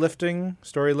story lifter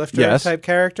yes. type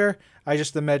character, I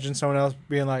just imagined someone else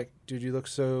being like, dude, you look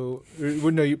so...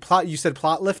 No, you said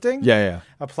plot lifting? Yeah.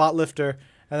 A plot lifter.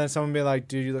 And then someone being like,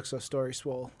 dude, you look so story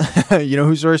swole. You know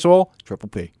who's story swole? Triple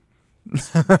P.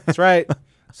 That's right.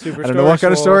 Super. I don't know what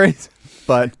kind of stories,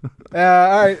 but... all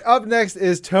right, up next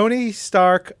is Tony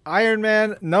Stark, Iron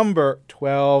Man number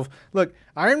 12. Look,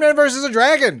 Iron Man versus a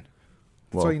dragon.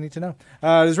 That's all you need to know.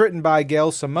 It is written by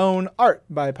Gail Simone, art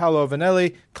by Paolo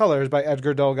Vanelli, colors by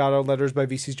Edgar Delgado, letters by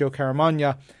VC's Joe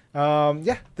Caramagna.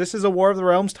 This is a War of the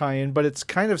Realms tie-in, but it's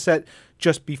kind of set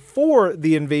just before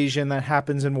the invasion that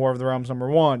happens in War of the Realms number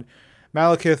 1.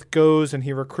 Malekith goes and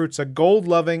he recruits a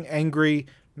gold-loving, angry,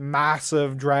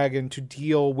 massive dragon to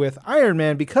deal with Iron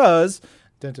Man because...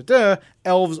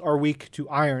 elves are weak to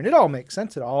iron. It all makes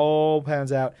sense. It all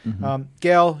pans out. Mm-hmm.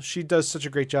 Gail, she does such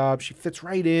a great job. She fits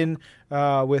right in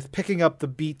with picking up the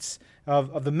beats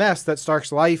of the mess that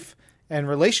Stark's life and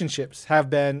relationships have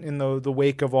been in the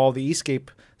wake of all the Escape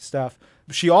stuff.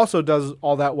 She also does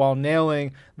all that while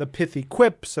nailing the pithy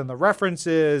quips and the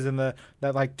references and that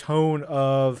like tone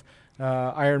of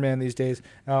Iron Man these days.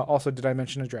 Also, did I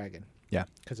mention a dragon? Yeah.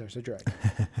 Because there's a dragon.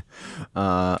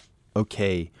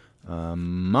 Okay.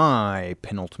 My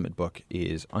penultimate book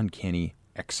is Uncanny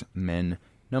X-Men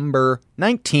number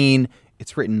 19.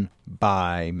 It's written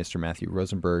by Mr. Matthew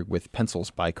Rosenberg with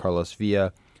pencils by Carlos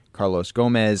Villa, Carlos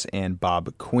Gomez, and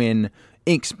Bob Quinn.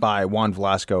 Inks by Juan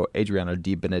Velasco, Adriano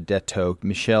Di Benedetto,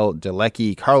 Michelle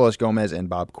Delecki, Carlos Gomez, and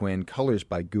Bob Quinn. Colors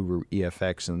by Guru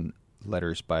EFX and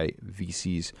letters by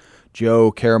VC's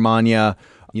Joe Caramagna.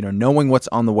 Knowing what's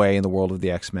on the way in the world of the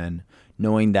X-Men,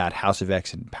 knowing that House of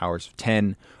X and Powers of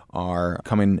 10 are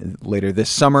coming later this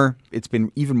summer. It's been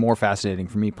even more fascinating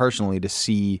for me personally to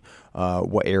see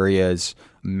what areas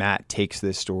Matt takes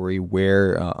this story,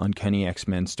 where Uncanny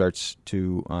X-Men starts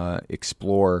to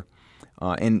explore.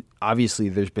 And obviously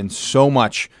there's been so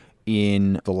much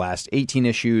in the last 18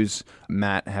 issues,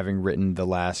 Matt having written the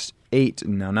last 8,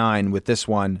 now 9 with this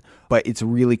one. But it's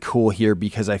really cool here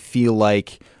because I feel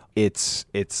like it's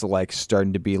like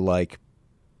starting to be like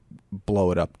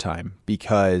blow it up time,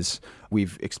 because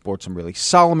we've explored some really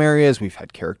solemn areas. We've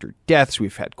had character deaths.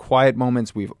 We've had quiet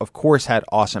moments. We've, of course, had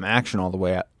awesome action all the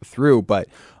way through. But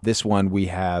this one, we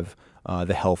have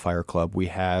the Hellfire Club. We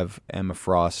have Emma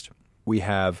Frost. We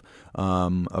have,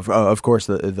 of course,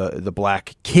 the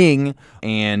Black King.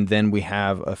 And then we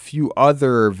have a few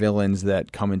other villains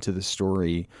that come into the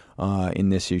story in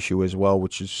this issue as well,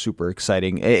 which is super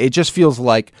exciting. It just feels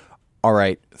like all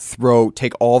right,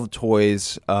 take all the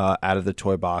toys out of the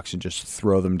toy box and just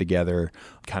throw them together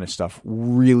kind of stuff.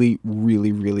 Really,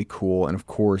 really, really cool. And of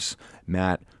course,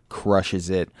 Matt crushes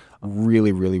it.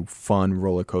 Really, really fun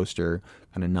roller coaster,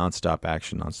 kind of nonstop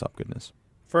action, nonstop goodness.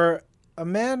 For a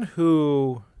man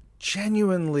who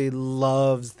genuinely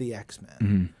loves the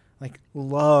X-Men,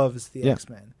 loves the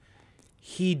X-Men,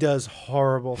 he does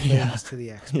horrible things to the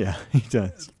X-Men. Yeah, he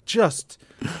does. Just...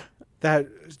 That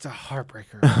it's a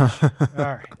heartbreaker. All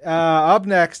right. Up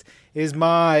next is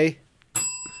my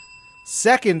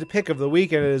second pick of the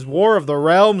week, and it is War of the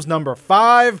Realms number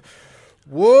 5.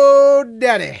 Whoa,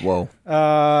 daddy. Whoa.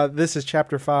 This is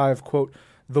chapter 5, quote,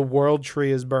 "The World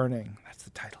Tree is Burning." That's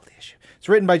the title of the issue. It's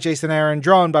written by Jason Aaron,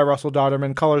 drawn by Russell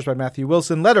Dodderman, colors by Matthew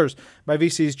Wilson, letters by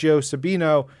VC's Joe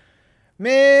Sabino.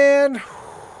 Man,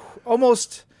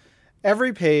 almost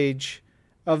every page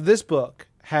of this book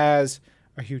has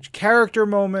a huge character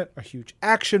moment, a huge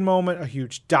action moment, a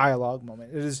huge dialogue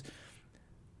moment. It is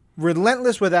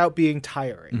relentless without being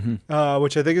tiring,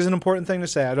 which I think is an important thing to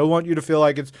say. I don't want you to feel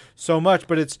like it's so much,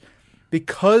 but it's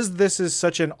because this is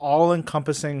such an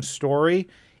all-encompassing story,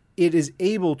 it is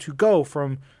able to go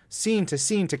from scene to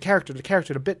scene to character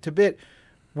to bit to bit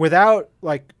without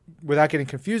getting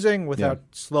confusing, without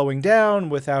slowing down,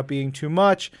 without being too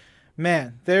much.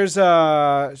 Man, there's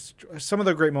some of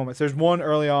the great moments. There's one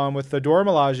early on with the Dora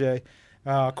Milaje,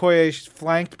 Okoye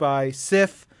flanked by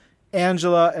Sif,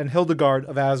 Angela, and Hildegard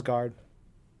of Asgard,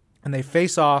 and they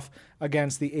face off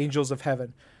against the Angels of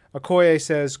Heaven. Okoye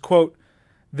says, quote,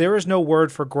 "There is no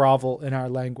word for grovel in our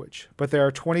language, but there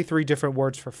are 23 different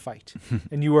words for fight,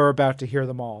 and you are about to hear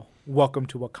them all. Welcome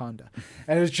to Wakanda."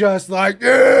 And it's just like,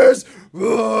 yes!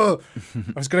 Ugh!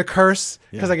 I was going to curse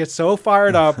because I get so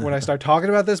fired up when I start talking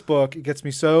about this book. It gets me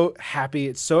so happy.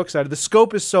 It's so excited. The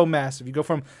scope is so massive. You go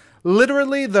from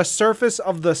literally the surface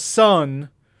of the sun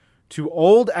to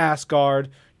old Asgard,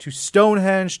 to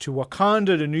Stonehenge, to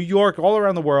Wakanda, to New York, all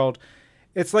around the world.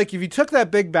 It's like if you took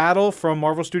that big battle from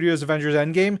Marvel Studios' Avengers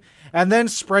Endgame and then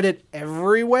spread it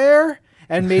everywhere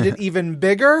and made it even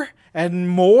bigger and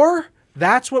more.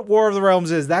 That's what War of the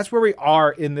Realms is. That's where we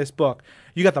are in this book.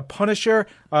 You got the Punisher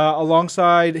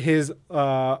alongside his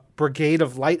brigade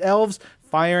of light elves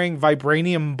firing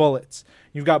vibranium bullets.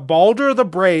 You've got Baldur the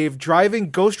Brave driving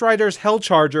Ghost Rider's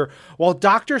Hellcharger while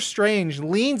Doctor Strange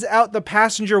leans out the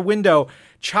passenger window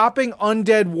chopping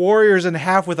undead warriors in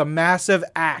half with a massive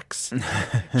axe.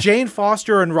 Jane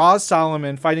Foster and Roz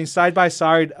Solomon fighting side by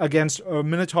side against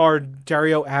Minotaur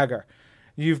Dario Agger.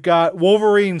 You've got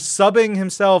Wolverine subbing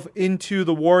himself into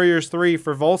the Warriors 3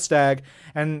 for Volstagg,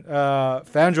 and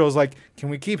Fandrel's like, can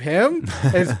we keep him?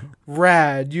 It's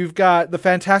rad. You've got the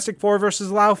Fantastic Four versus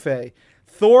Laufey.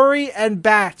 Thori and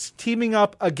Bats teaming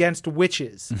up against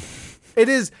witches. It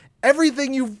is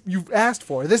everything you've asked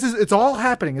for. It's all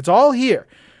happening. It's all here.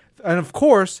 And of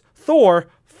course, Thor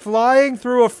flying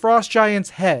through a frost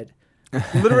giant's head.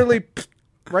 Literally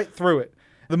right through it.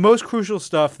 The most crucial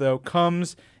stuff, though,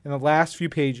 comes in the last few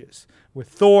pages with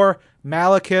Thor,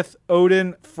 Malekith,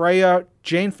 Odin, Freya,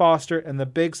 Jane Foster, and the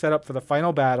big setup for the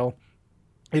final battle.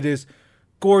 It is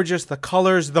gorgeous. The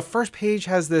colors. The first page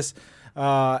has this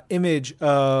image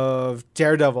of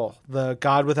Daredevil, the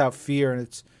God without fear, and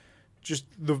it's just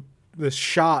the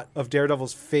shot of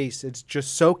Daredevil's face. It's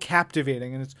just so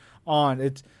captivating, and it's on.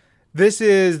 This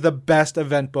is the best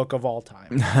event book of all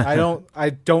time. I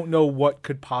don't know what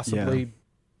could possibly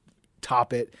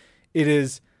top it. It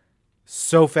is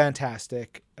so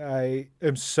fantastic. I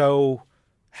am so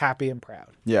happy and proud.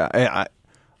 Yeah, I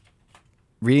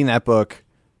reading that book,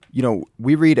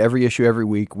 we read every issue every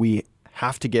week. We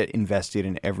have to get invested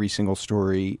in every single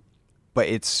story, but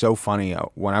it's so funny.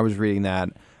 When I was reading that,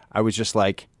 I was just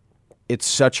like, it's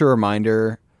such a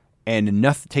reminder, and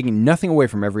taking nothing away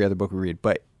from every other book we read,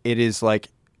 but it is like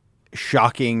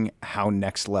shocking how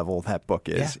next level that book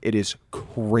is. Yeah. It is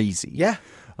crazy. Yeah.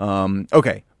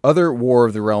 Okay. Other War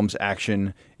of the Realms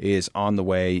action is on the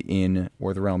way in War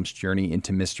of the Realms Journey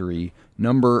into Mystery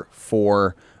number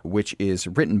 4, which is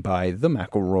written by the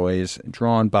McElroys,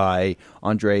 drawn by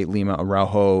Andre Lima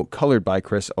Araujo, colored by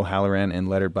Chris O'Halloran, and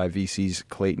lettered by VC's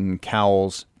Clayton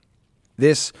Cowles.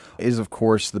 This is, of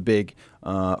course, the big,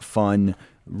 fun,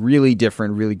 really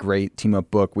different, really great team-up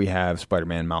book. We have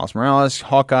Spider-Man Miles Morales,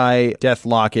 Hawkeye, Death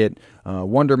Locket,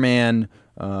 Wonder Man,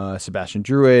 Sebastian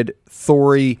Druid,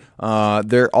 Thori.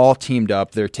 They're all teamed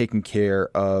up. They're taking care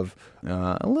of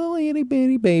a little itty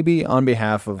bitty baby on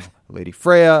behalf of Lady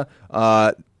Freya.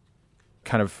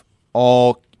 Kind of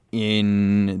all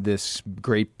in this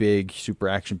great big super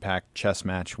action-packed chess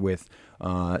match with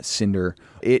Cinder.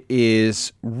 It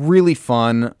is really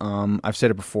fun. I've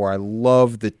said it before. I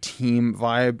love the team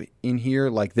vibe in here.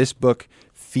 Like this book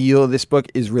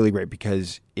is really great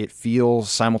because it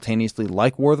feels simultaneously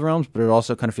like War of the Realms, but it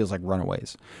also kind of feels like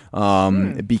Runaways.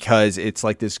 Because it's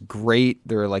like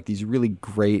there are like these really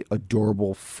great,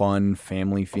 adorable, fun,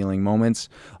 family feeling moments.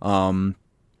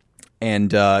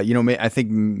 I think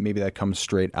maybe that comes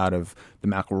straight out of the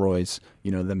McElroys,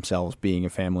 themselves being a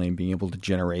family and being able to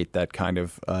generate that kind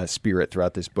of spirit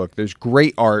throughout this book. There's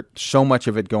great art, so much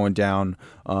of it going down,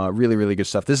 really, really good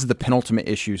stuff. This is the penultimate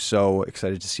issue, so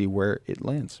excited to see where it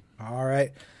lands. All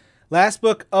right. Last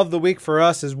book of the week for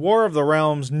us is War of the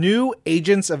Realms, New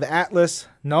Agents of Atlas,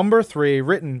 number 3,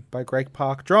 written by Greg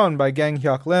Pak, drawn by Gang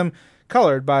Hyuk Lim,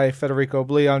 colored by Federico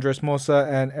Blee, Andres Mosa,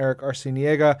 and Eric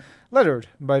Arciniega, lettered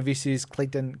by VC's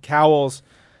Clayton Cowles.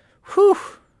 Whew.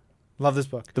 Love this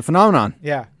book. The Phenomenon.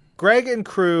 Yeah. Greg and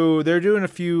crew, they're doing a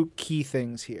few key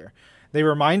things here. They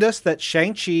remind us that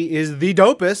Shang-Chi is the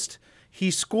dopest.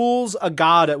 He schools a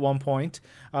god at one point.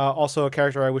 Also a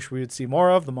character I wish we would see more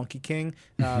of, the Monkey King,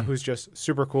 who's just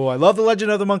super cool. I love the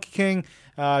legend of the Monkey King,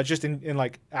 just in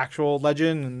like actual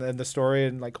legend and the story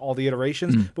and like all the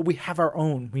iterations. But we have our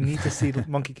own. We need to see the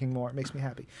Monkey King more. It makes me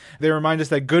happy. They remind us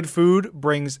that good food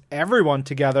brings everyone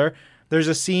together. There's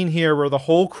a scene here where the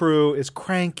whole crew is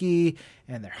cranky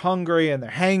and they're hungry and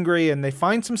they're hangry and they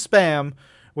find some Spam,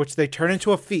 which they turn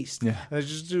into a feast. Yeah. And it's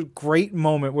just a great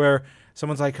moment where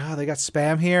someone's like, oh, they got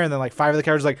Spam here. And then like 5 of the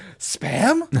characters are like,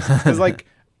 Spam? Because like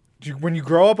when you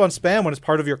grow up on Spam, when it's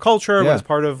part of your culture, when it's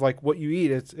part of like what you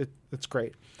eat, it's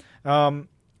great. Finally,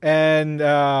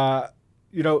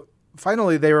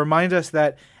 they remind us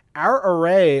that our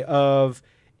array of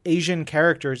Asian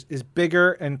characters is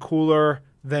bigger and cooler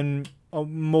than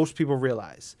most people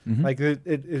realize. Like it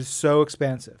is so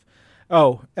expansive.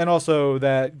 Oh, and also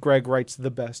that Greg writes the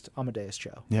best Amadeus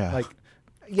Cho. Yeah. Like,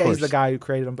 yeah, he's the guy who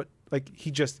created him, but like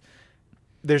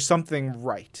there's something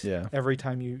right every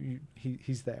time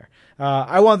he's there.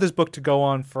 I want this book to go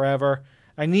on forever.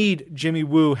 I need Jimmy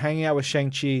Woo hanging out with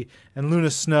Shang-Chi and Luna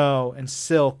Snow and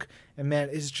Silk. And man,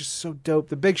 it's just so dope.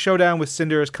 The big showdown with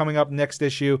Cinder is coming up next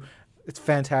issue. It's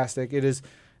fantastic. It is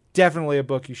definitely a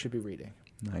book you should be reading.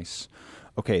 Nice.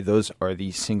 Okay, those are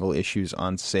the single issues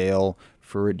on sale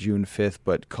for June 5th,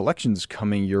 but collections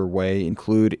coming your way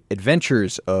include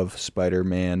Adventures of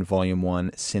Spider-Man Volume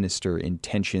 1, Sinister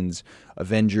Intentions,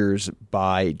 Avengers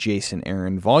by Jason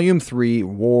Aaron, Volume 3,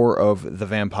 War of the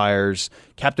Vampires,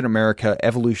 Captain America,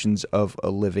 Evolutions of a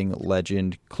Living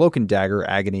Legend, Cloak and Dagger,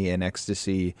 Agony and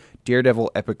Ecstasy,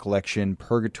 Daredevil Epic Collection,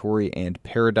 Purgatory and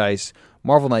Paradise,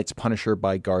 Marvel Knights Punisher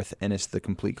by Garth Ennis, The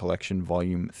Complete Collection,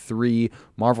 Volume 3,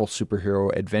 Marvel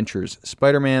Superhero Adventures,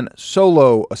 Spider-Man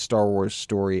Solo, a Star Wars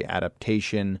story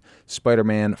adaptation,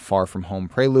 Spider-Man Far From Home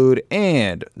Prelude,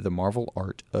 and the Marvel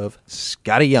art of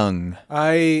Scotty Young.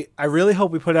 I really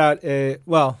hope we put out I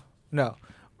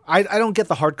don't get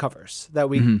the hardcovers that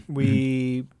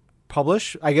we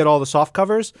publish. I get all the soft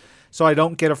covers. So I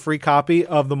don't get a free copy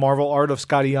of the Marvel art of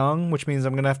Scotty Young, which means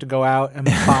I'm going to have to go out and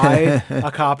buy a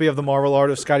copy of the Marvel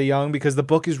art of Scotty Young because the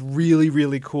book is really,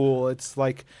 really cool. It's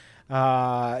like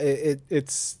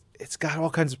it's got all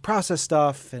kinds of process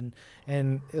stuff and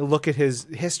look at his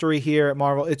history here at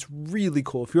Marvel. It's really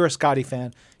cool. If you're a Scotty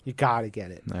fan, you got to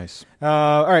get it. Nice.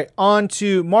 All right, on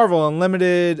to Marvel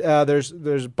Unlimited. There's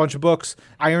a bunch of books.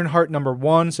 Ironheart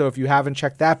 #1. So if you haven't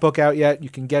checked that book out yet, you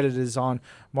can get it. It is on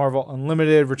Marvel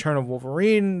Unlimited. Return of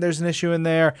Wolverine, there's an issue in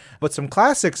there. But some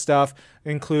classic stuff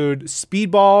include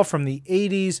Speedball from the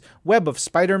 80s, Web of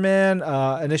Spider-Man,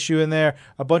 an issue in there,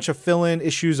 a bunch of fill-in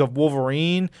issues of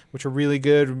Wolverine, which are really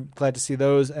good. I'm glad to see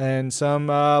those. And some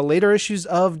later issues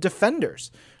of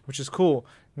Defenders, which is cool.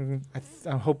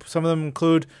 I hope some of them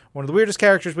include one of the weirdest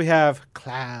characters we have,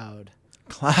 Cloud.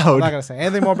 I'm not going to say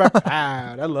anything more about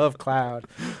Cloud. I love Cloud.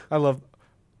 I love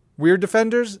Weird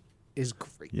Defenders is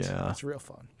great. Yeah. It's real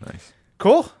fun. Nice.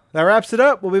 Cool. That wraps it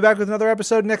up. We'll be back with another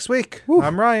episode next week. Woo.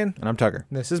 I'm Ryan. And I'm Tucker.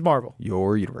 And this is Marvel.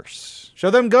 Your universe. Show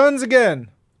them guns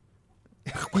again.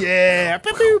 Yeah.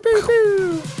 Pew, pew, pew,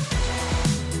 pew.